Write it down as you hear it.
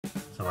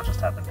So what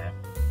just happened here?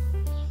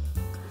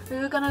 We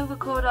were going to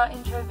record our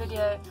intro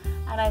video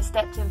and I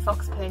stepped in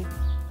fox poo.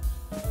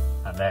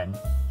 And then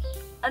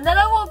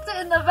I walked it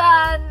in the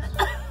van!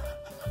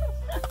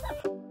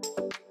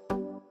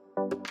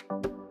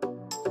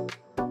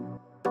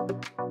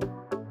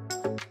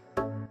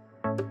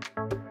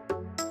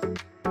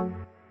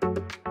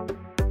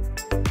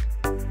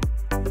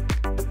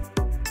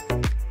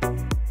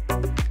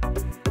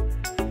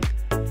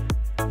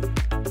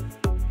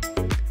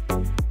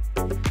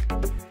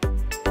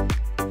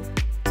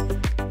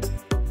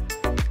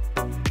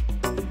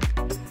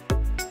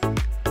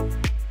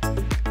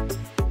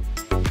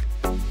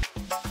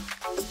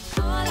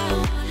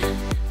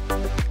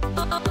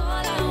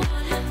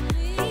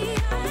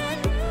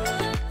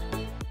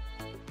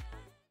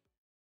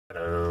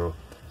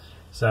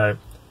 So,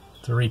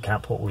 to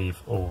recap what we've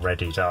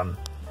already done,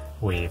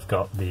 we've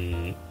got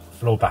the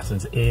floor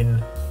battens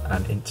in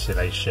and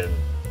insulation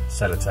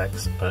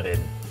Celotex put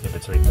in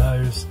between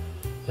those.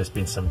 There's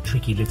been some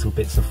tricky little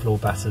bits of floor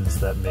battens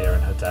that Mia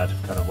and her dad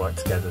have kind of worked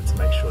together to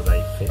make sure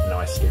they fit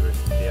nicely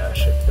with the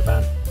shape of the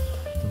van.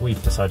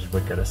 We've decided we're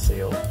going to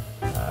seal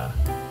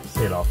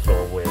our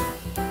floor with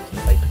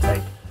some paper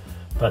tape,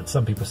 but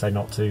some people say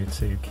not to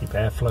keep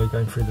airflow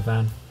going through the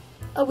van.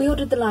 Oh, we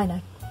ordered the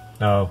lino.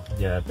 Oh,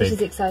 yeah, big. Which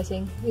is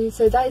exciting.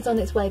 So that is on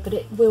its way, but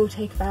it will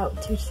take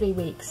about 2 to 3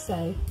 weeks,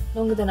 so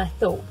longer than I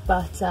thought,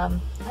 but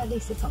at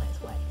least it's on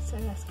its way, so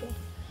that's good.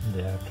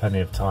 Yeah, plenty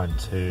of time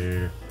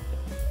to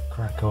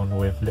crack on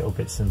with little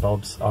bits and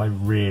bobs. I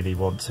really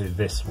want to,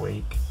 this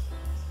week,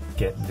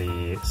 get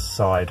the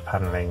side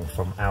panelling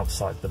from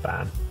outside the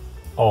van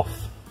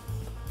off,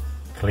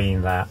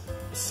 clean that,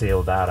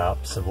 seal that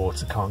up so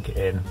water can't get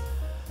in.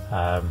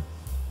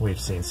 We've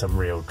seen some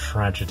real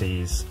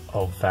tragedies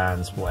of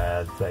vans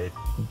where they've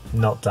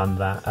not done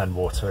that and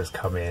water has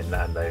come in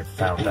and they've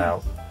found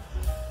out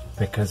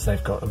because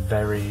they've got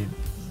very,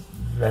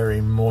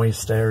 very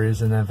moist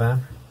areas in their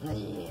van.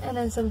 And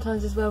then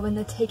sometimes as well when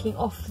they're taking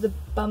off the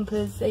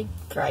bumpers they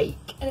break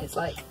and it's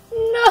like,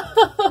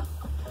 no!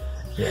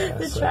 Yeah,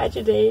 the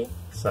tragedy.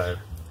 So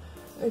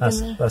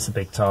that's a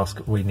big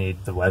task. We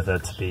need the weather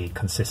to be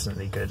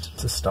consistently good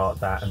to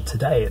start that, and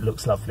today it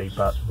looks lovely,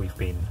 but we've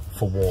been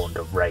forewarned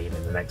of rain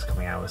in the next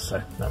coming hours,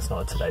 so that's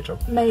not a today job.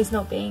 May's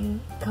not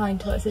being kind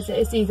to us, is it?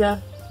 It's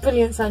either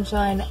brilliant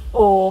sunshine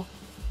or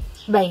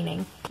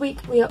raining. This week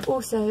we are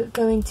also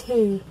going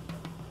to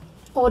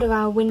order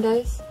our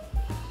windows,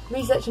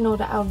 research and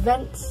order our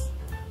vents.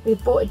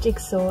 We've bought a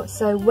jigsaw,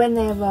 so when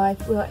they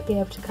arrive we'll be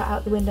able to cut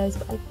out the windows,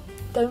 but I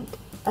don't,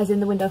 as in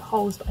the window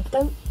holes, but I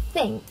don't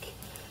think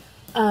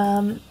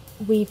I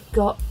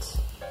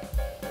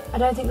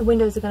don't think the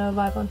windows are going to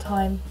arrive on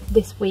time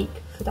this week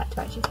for that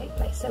to actually take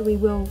place, so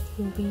we'll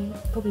be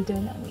probably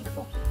doing that in week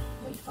 5.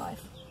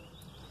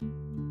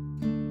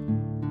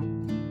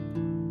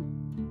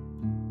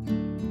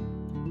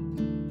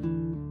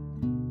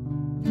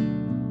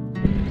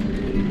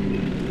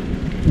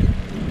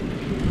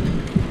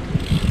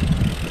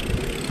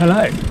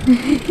 Hello!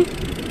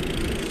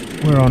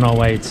 We're on our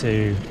way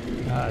to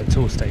a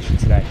tool station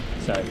today,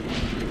 so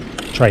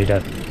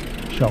trader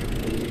shop.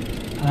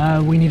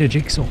 We need a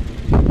jigsaw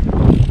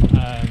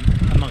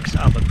amongst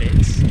other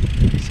bits,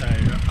 so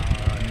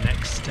our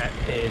next step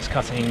is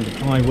cutting the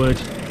plywood,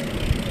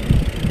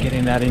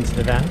 getting that into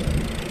the van.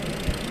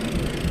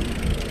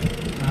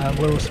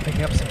 We're also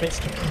picking up some bits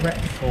to prep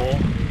for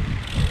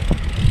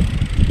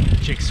the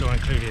jigsaw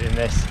included in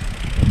this,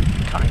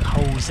 cutting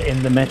holes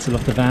in the metal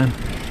of the van,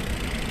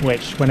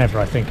 which whenever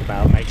I think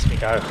about makes me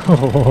go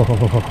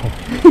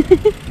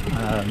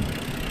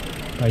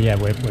but yeah,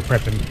 we're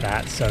prepping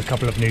that, so a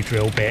couple of new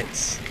drill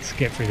bits to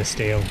get through the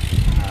steel.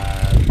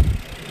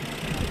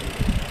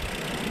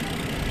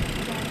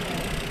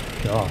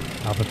 God,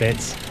 other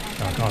bits.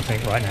 I can't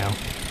think right now.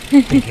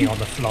 Thinking on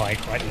the fly,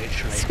 quite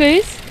literally.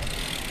 Screws?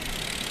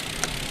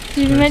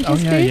 Did you mention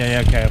screws?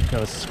 Yeah, okay, of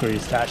course,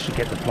 screws to actually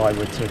get the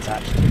plywood to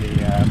attach to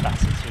the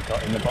battens we've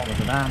got in the bottom of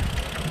the van.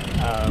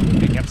 We're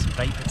picking up some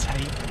vapor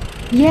tape.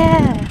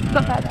 Yeah,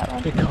 forgot about that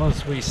one.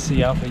 Because we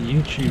see other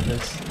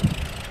YouTubers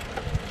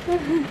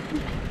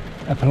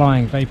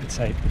applying vapor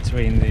tape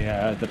between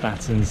the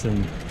battens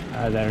and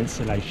their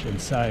insulation,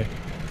 so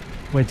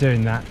we're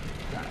doing that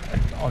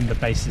on the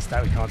basis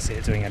that we can't see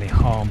it doing any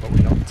harm, but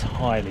we're not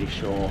entirely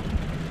sure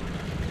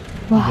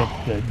why.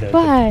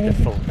 Why? The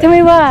full Tell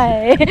me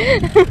why.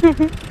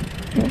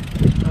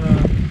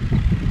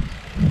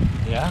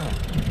 Yeah.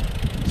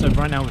 So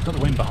right now we've got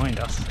the wind behind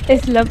us.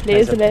 It's lovely,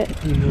 isn't it?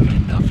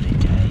 Lovely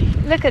day.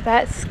 Look at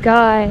that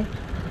sky.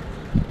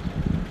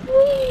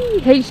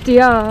 Whee!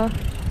 HDR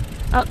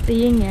up the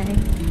yin yang.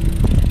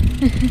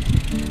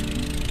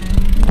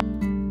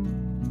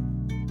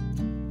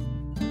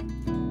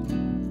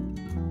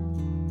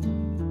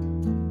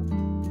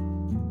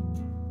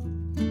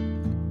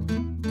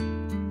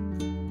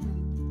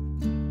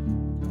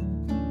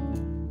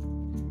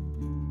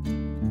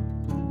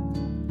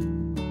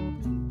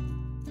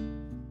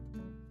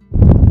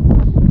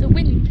 The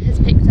wind has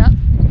picked up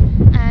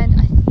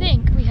and I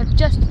think we have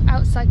just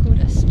outcycled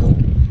a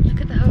storm. Look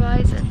at the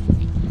horizon.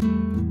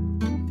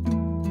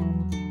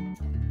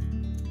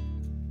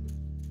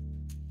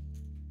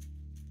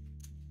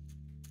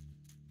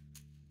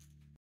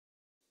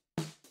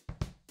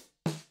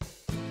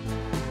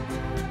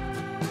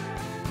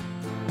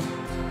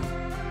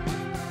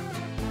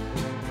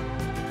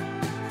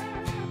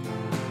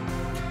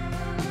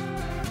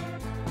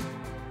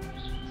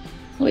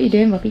 What are you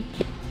doing, Robbie?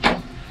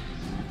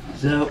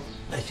 So,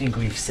 I think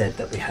we've said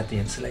that we had the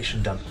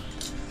insulation done.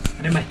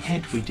 And in my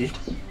head we did.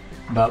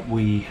 But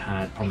we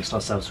had promised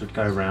ourselves we'd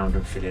go around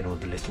and fill in all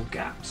the little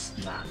gaps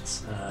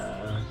that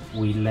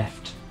we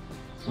left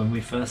when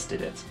we first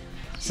did it.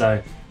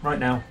 So right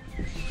now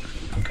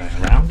I'm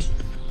going around,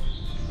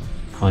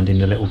 finding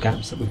the little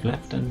gaps that we've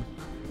left and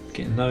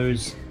getting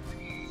those,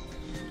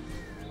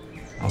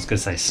 I was going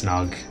to say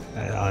snug,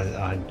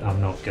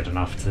 I'm not good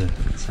enough to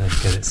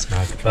get it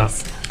snug,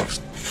 but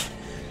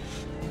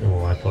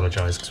oh, I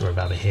apologise because we're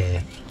about to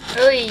hear.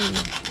 Oi!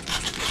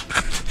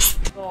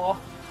 Oh.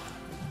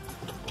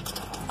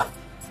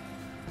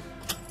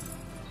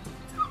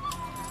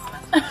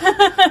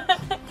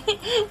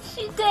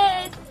 She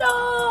did!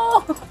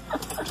 No!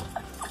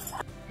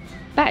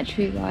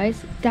 Battery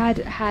wise, Dad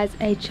has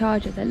a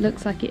charger that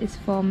looks like it is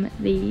from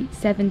the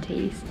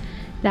 70s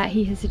that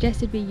he has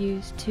suggested we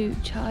use to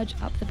charge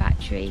up the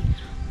battery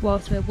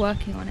whilst we're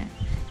working on it.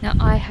 Now,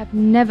 I have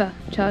never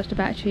charged a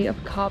battery of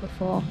a car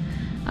before.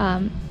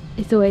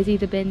 It's always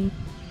either been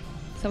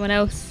someone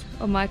else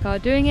on my car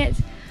doing it,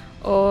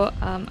 or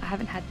I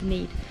haven't had the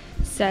need.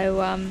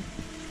 So I'm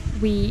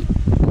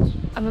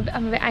a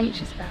bit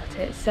anxious about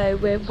it, so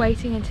we're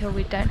waiting until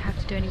we don't have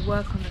to do any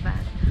work on the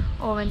van,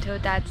 or until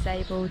Dad's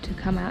able to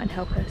come out and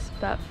help us.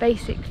 But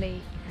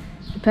basically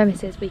the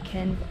premise is we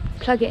can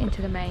plug it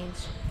into the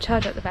mains,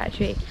 charge up the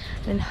battery,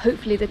 and then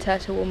hopefully the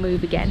turtle will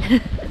move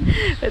again.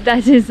 But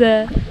that is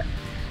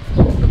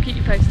we'll keep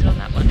you posted on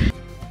that one.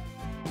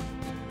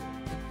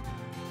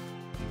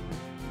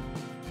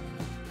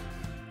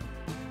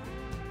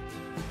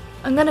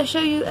 I'm going to show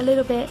you a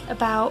little bit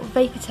about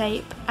vapor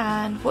tape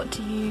and what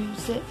to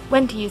use it,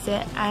 when to use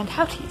it, and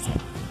how to use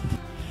it.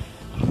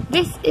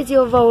 This is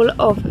your roll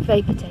of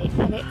vapor tape,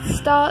 and it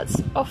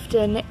starts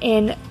often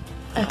in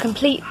a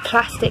complete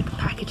plastic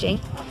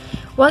packaging.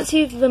 Once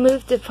you've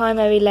removed the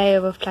primary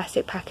layer of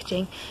plastic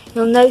packaging,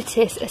 you'll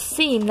notice a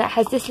seam that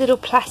has this little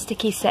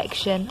plasticky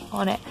section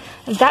on it,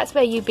 and that's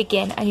where you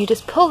begin, and you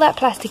just pull that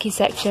plasticky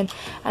section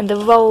and the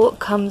roll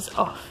comes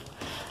off.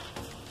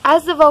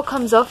 As the roll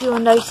comes off, you'll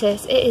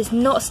notice it is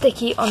not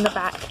sticky on the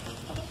back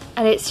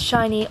and it's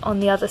shiny on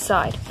the other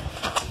side.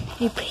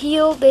 You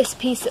peel this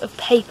piece of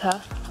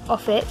paper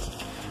off it,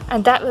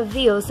 and that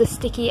reveals the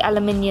sticky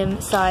aluminium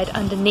side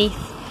underneath,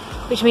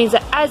 which means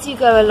that as you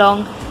go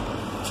along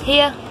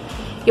here,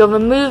 you're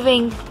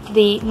removing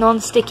the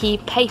non-sticky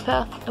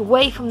paper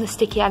away from the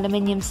sticky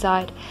aluminium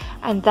side,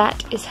 and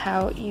that is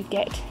how you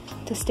get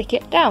to stick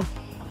it down.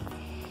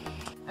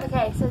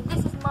 Okay, so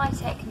this is my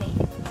technique.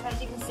 As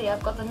you can see,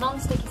 I've got the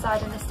non-sticky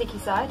side and the sticky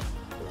side.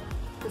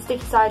 The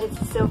sticky side is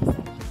the silver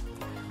section.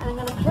 And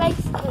I'm going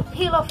to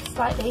peel off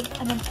slightly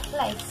and then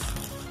place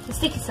the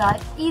sticky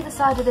side either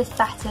side of this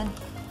batten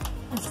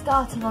and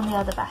starting on the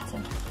other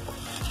batten.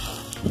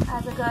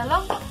 As I go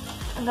along,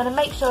 I'm going to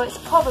make sure it's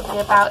probably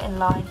about in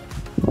line.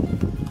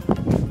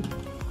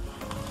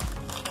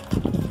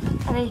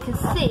 And then you can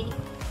see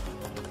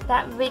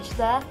that ridge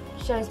there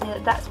shows me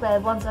that that's where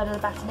one side of the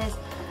batten is.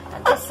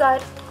 And this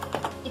side,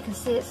 you can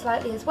see it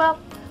slightly as well.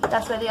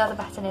 That's where the other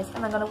batten is,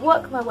 and I'm going to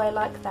work my way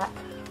like that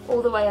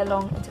all the way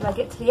along until I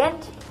get to the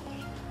end,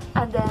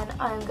 and then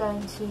I'm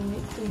going to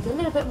do the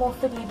little bit more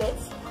fiddly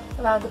bits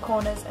around the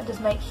corners and just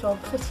make sure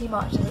pretty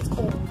much that it's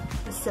all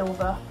the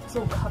silver, it's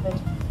all covered.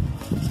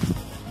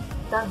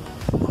 Done.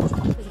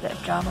 There's a bit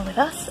of drama with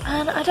us,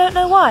 and I don't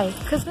know why,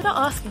 because we're not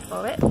asking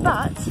for it,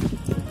 but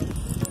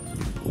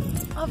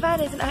our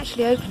van isn't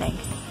actually opening.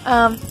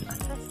 I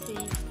pressed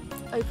the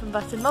open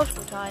button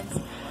multiple times,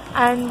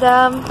 and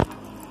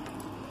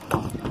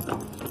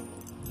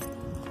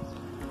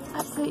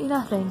absolutely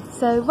nothing.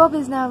 So Rob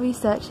is now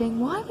researching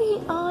why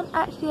we aren't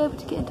actually able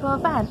to get into our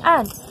van.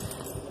 And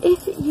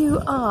if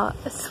you are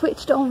a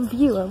switched on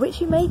viewer,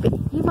 which you may be,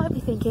 you might be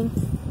thinking,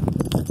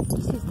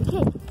 just use the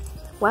key.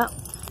 Well,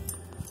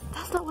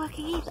 that's not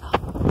working either.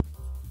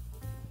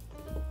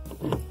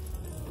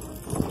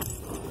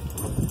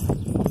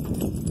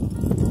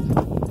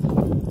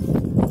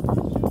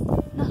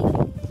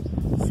 Nothing.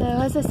 So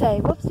as I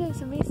say, Rob's doing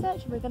some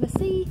research and we're going to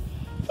see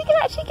if we can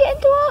actually get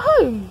into our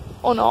home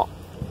or not.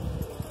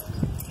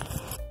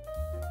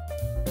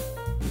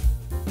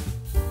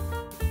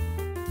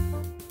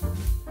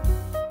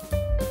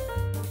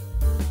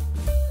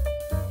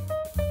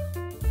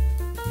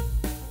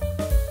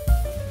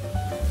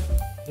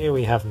 Here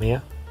we have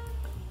Mia,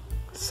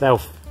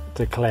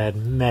 self-declared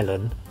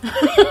melon.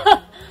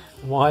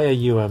 Why are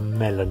you a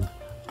melon?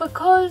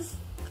 Because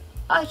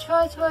I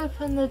tried to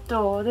open this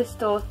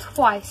door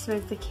twice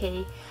with the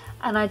key,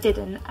 and I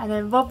didn't. And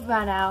then Rob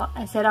ran out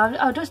and said,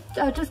 "I'll just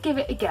give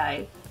it a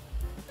go."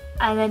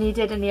 And then he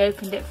did, and he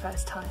opened it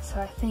first time. So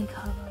I think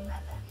I'm a melon.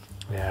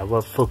 Yeah.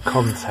 Well, for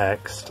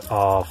context,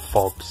 our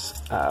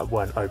fobs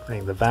weren't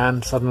opening the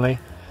van suddenly.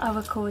 I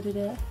recorded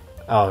it.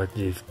 Oh,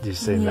 you've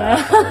seen Yeah.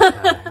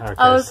 that?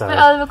 Okay,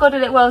 I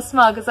recorded it well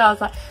smug, because I was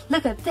like,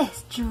 look at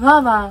this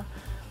drama.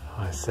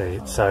 I see.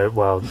 So,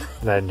 well,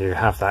 then you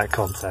have that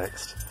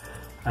context.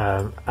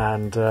 Yeah,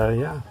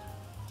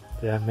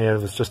 Mia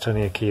was just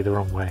turning a key the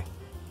wrong way.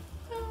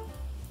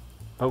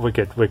 but we're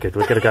good. We're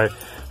gonna go.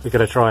 We're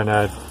gonna try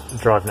and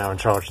drive now and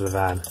charge the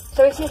van.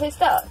 Shall we see if it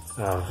starts?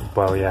 Oh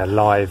well, yeah,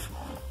 live.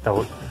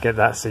 They'll get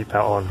that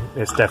seatbelt on.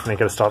 It's definitely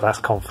gonna start. That's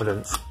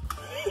confidence.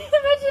 Imagine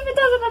if it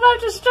doesn't and I'm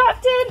just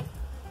strapped in.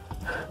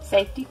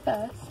 Safety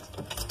first.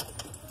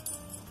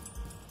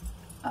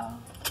 Oh.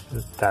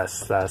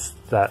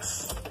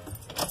 That's.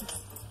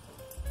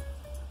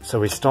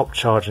 So we stopped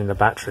charging the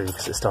battery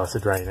because it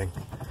started raining,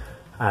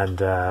 and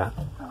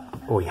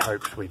we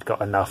hoped we'd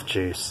got enough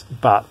juice,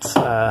 but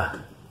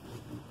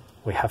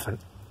we haven't.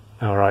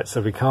 All right,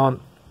 so we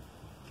can't.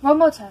 One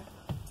more time.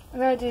 I'm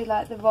gonna do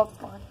like the Rob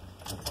one.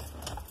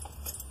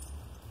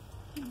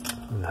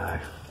 No.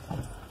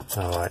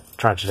 All right,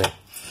 tragedy.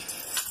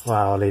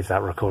 Well, I'll leave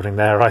that recording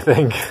there, I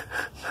think.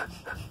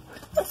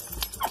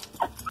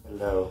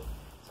 Hello.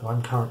 So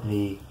I'm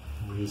currently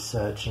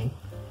researching,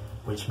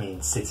 which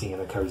means sitting in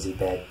a cozy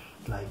bed,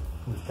 like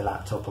with the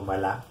laptop on my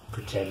lap,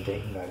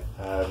 pretending. No,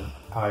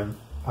 I'm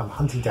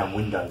hunting down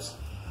windows.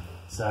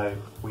 So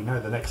we know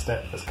the next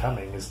step that's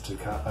coming is to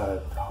cut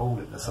a hole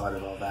in the side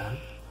of our van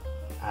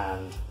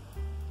and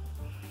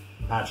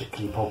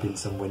magically pop in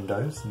some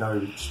windows.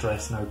 No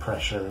stress, no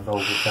pressure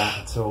involved with that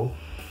at all.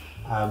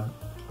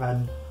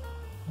 And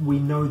we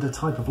know the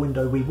type of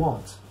window we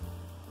want.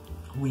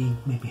 We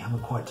maybe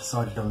haven't quite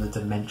decided on the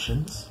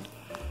dimensions.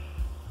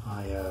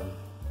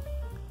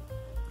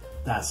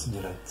 That's,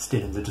 you know,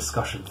 still in the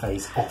discussion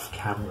phase off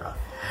camera.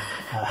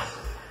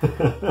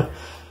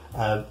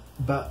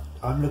 But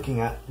I'm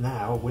looking at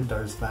now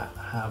windows that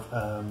have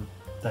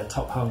their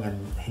top hung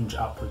and hinge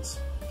upwards.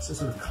 So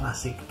sort of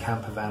classic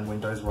camper van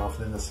windows rather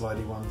than the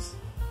slidey ones.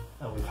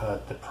 We've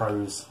heard the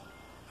pros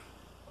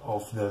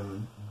of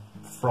them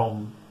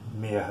from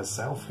Mia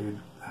herself, who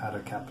had a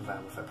camper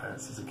van with her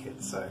parents as a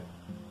kid, so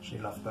she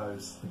loved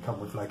those. They come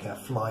with like a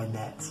fly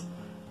net,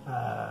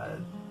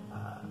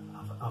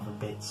 other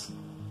bits.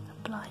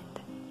 Blind.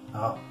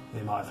 Oh,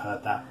 you might have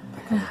heard that.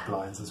 They come with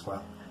blinds as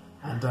well.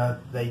 And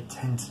they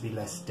tend to be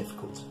less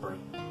difficult to break.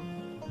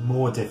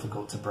 More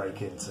difficult to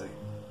break into.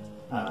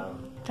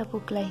 Double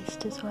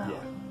glazed as well.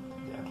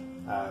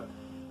 Yeah.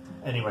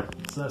 Anyway,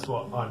 so that's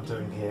what I'm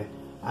doing here.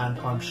 And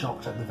I'm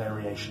shocked at the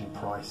variation in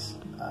price.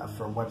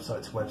 From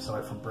website to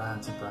website, from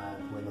brand to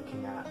brand, we're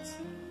looking at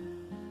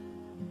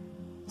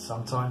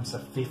sometimes a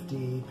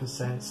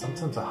 50%,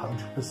 sometimes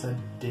 100%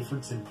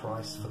 difference in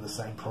price for the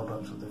same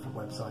product on different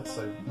websites.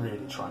 So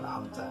really trying to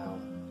hunt down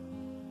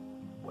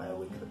where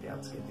we're going to be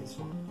able to get this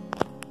one.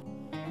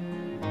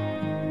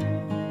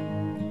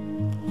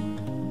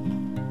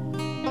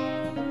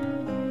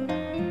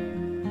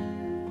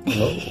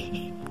 Hello.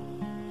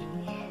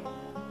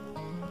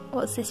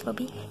 What's this,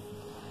 Bobby?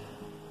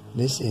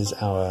 This is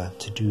our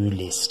to-do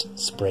list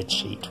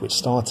spreadsheet, which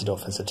started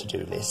off as a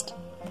to-do list.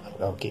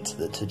 I'll get to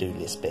the to-do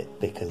list bit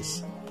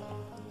because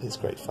it's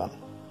great fun.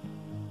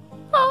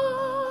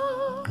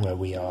 Where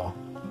we are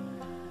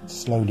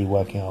slowly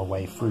working our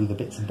way through the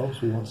bits and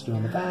bobs we want to do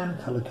on the van,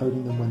 colour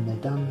coding them when they're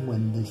done,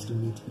 when they still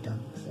need to be done,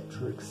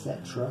 etc,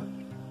 etc.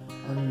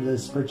 And the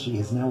spreadsheet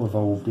has now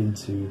evolved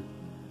into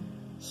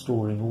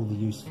storing all the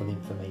useful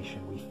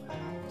information we've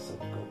found. So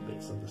we've got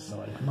bits on the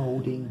side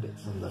moulding,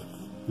 bits on the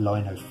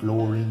lino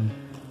flooring,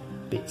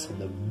 bits on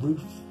the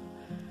roof,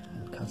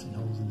 and cutting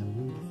holes in the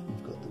roof.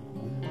 We've got the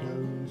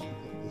windows,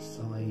 we've got the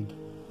side,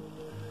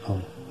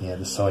 oh yeah,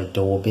 the side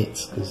door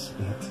bits, because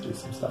we had to do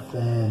some stuff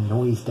there,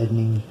 noise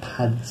deadening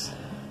pads,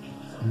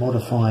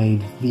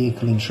 modified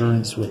vehicle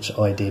insurance, which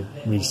I did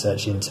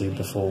research into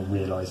before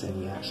realising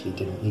we actually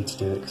didn't need to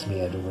do it because we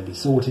had already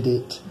sorted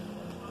it.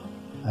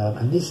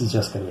 And this is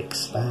just going to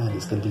expand.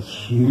 It's going to be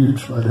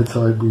huge by the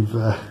time we've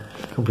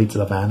completed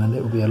the van, and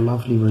it will be a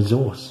lovely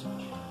resource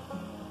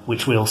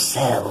which we'll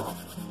sell.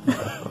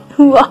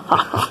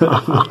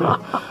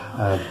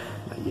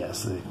 Yeah,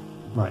 so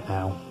right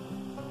now,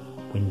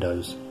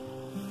 windows.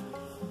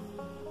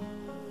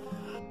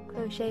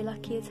 Crochet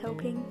Lucky is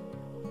helping.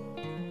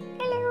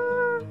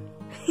 Hello!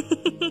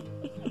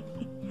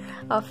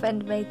 Our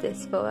friend made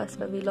this for us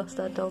when we lost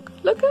our dog.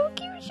 Look how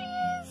cute she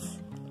is!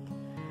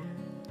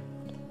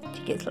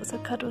 She gets lots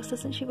of cuddles,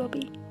 doesn't she,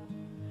 Bobby?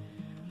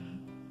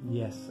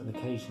 Yes, and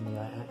occasionally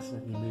I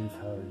accidentally move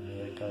her and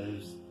there it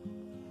goes.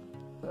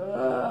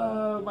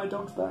 My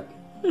dog's back.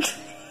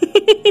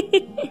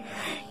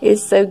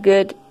 It's so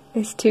good.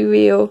 It's too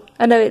real.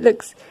 I know it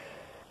looks,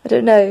 I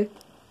don't know,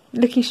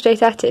 looking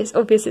straight at it, it's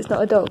obvious it's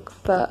not a dog,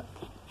 but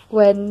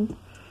when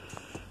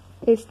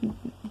it's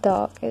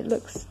dark, it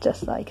looks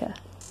just like her.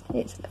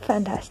 It's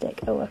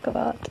fantastic, a work of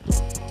art.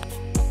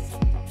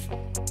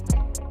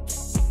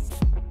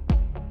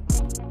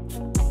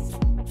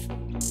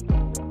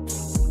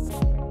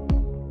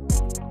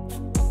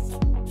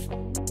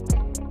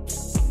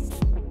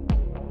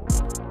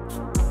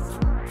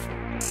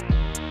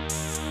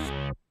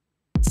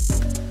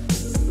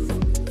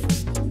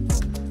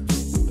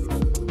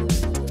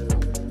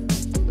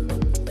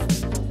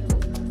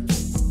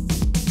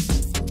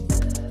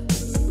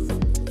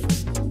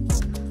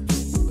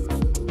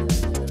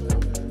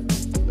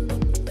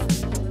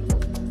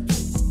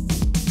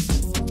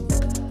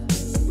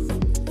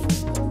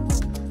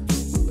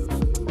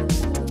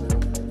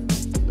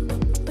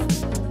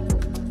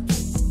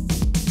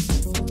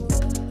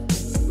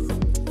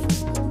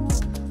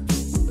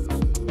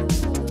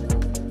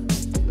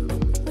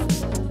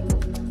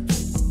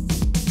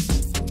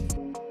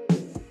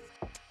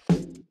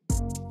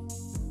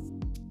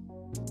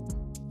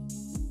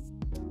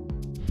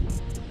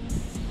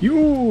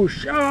 You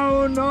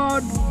shall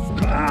not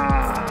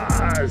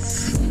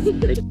pass!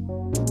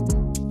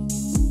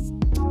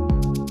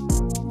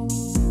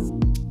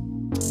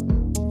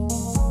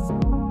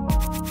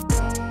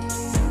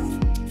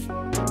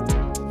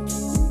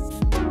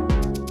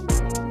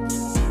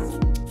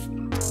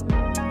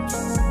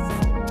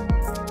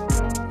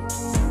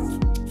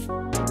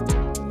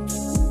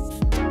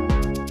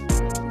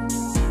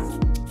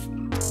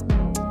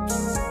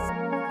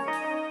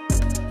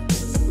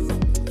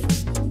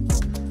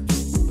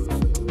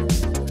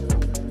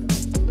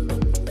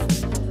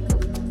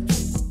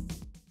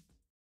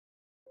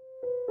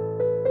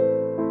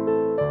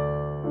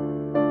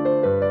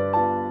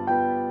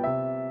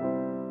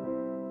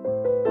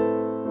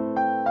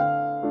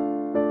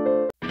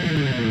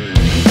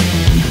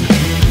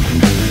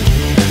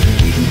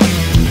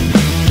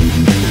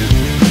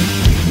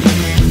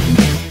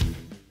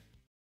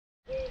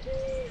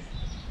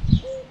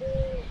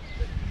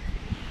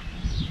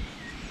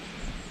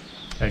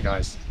 Hey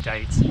guys,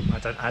 date. I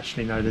don't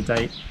actually know the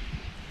date.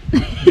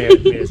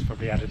 Mia's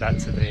probably added that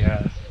to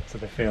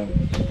the film.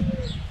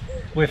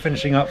 We're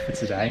finishing up for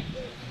today,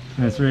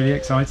 and it's really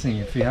exciting.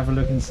 If you have a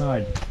look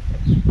inside,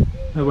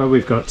 look where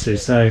we've got to.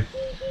 So,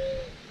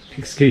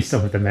 excuse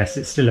some of the mess.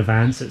 It's still a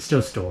van, so it's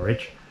still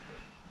storage.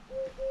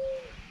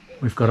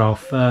 We've got our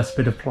first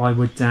bit of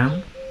plywood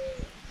down,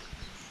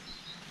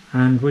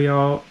 and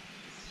the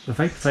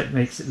Vapor Tape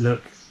makes it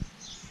look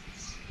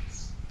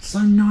so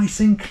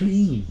nice and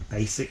clean,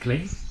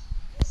 basically.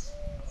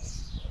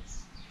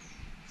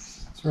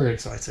 It's very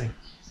exciting.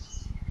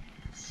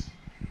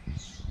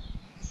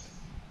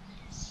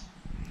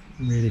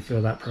 I really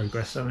feel that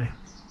progress, don't we?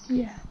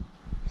 Yeah,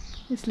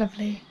 it's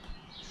lovely.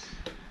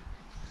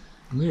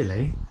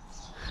 Really?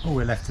 All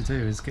we're left to do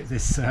is get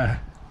this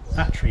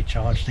battery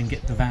charged and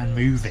get the van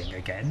moving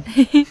again.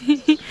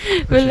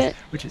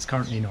 which it's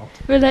currently not.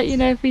 We'll let you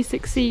know if we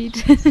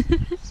succeed.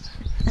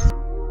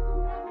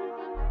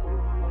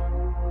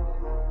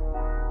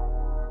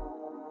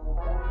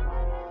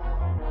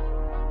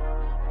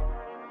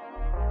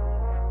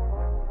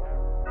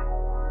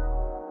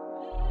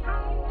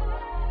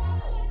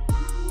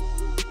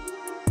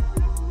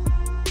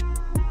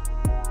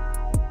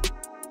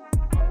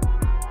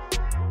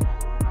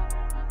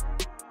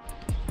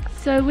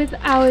 So with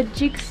our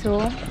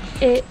jigsaw,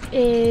 it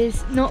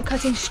is not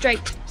cutting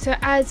straight. So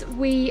as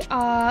we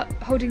are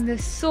holding the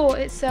saw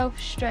itself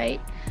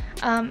straight,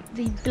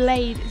 the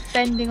blade is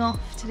bending off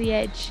to the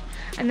edge.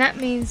 And that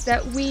means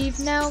that we've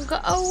now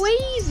got a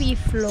wavy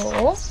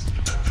floor.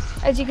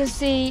 As you can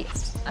see,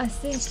 I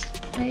think,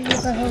 maybe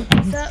if I hold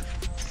this up,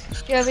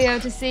 you'll be able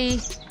to see,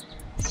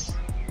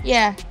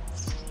 yeah,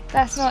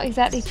 that's not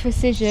exactly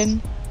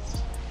precision.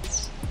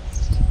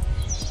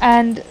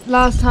 And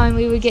last time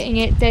we were getting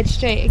it dead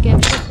straight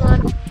against this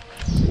one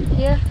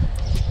here.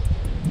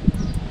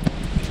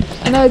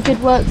 I know a good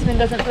worksman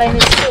doesn't blame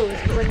his tools,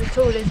 but when the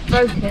tool is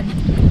broken,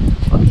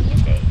 what can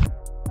you do?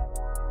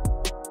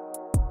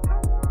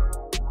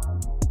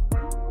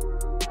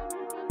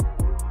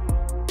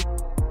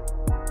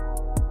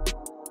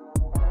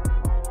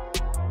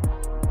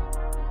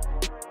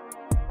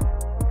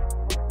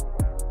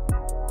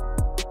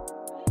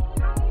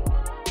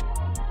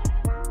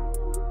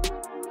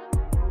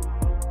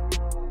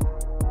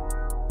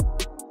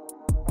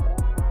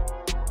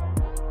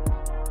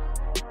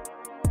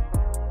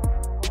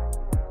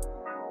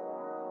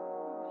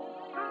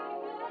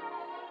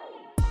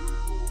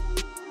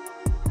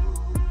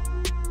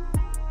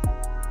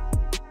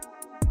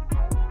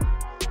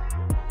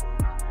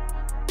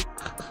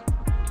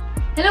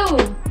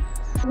 Hello!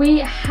 We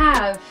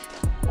have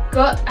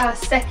got our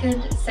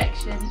second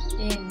section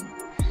in.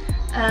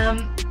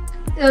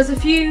 There was a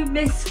few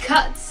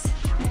miscuts,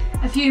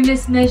 a few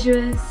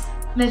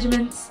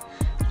measurements,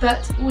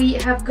 but we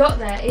have got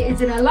there. It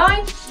is in a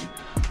line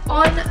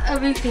on a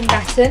roofing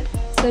batten.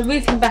 So the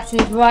roofing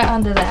batten is right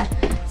under there,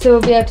 so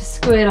we'll be able to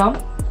screw it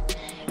on.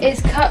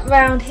 It's cut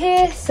round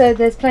here, so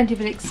there's plenty of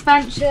an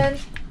expansion.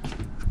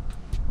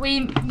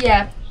 We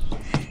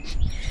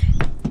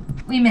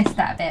missed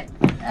that a bit.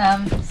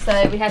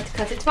 So we had to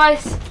cut it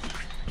twice.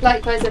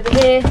 Likewise over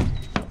here,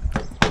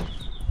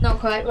 not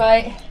quite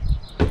right.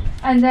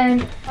 And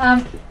then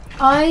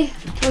I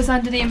was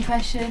under the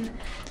impression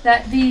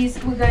that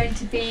these were going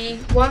to be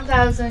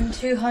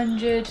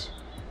 1,200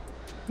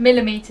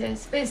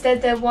 millimeters, but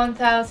instead they're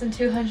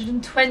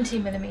 1,220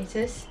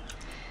 millimeters.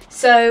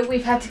 So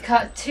we've had to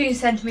cut 2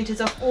 centimeters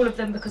off all of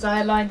them because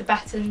I aligned the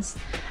battens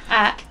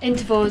at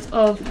intervals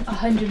of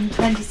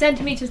 120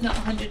 centimeters, not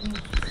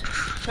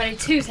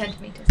 122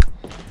 centimeters.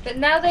 But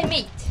now they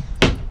meet,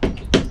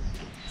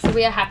 so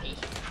we are happy.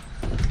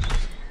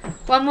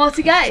 One more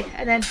to go,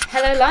 and then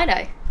hello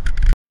Lino.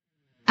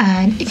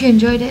 And if you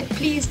enjoyed it,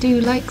 please do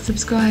like,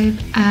 subscribe,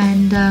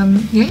 and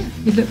yeah,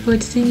 we look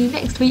forward to seeing you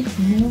next week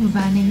for more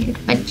vanning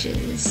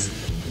adventures.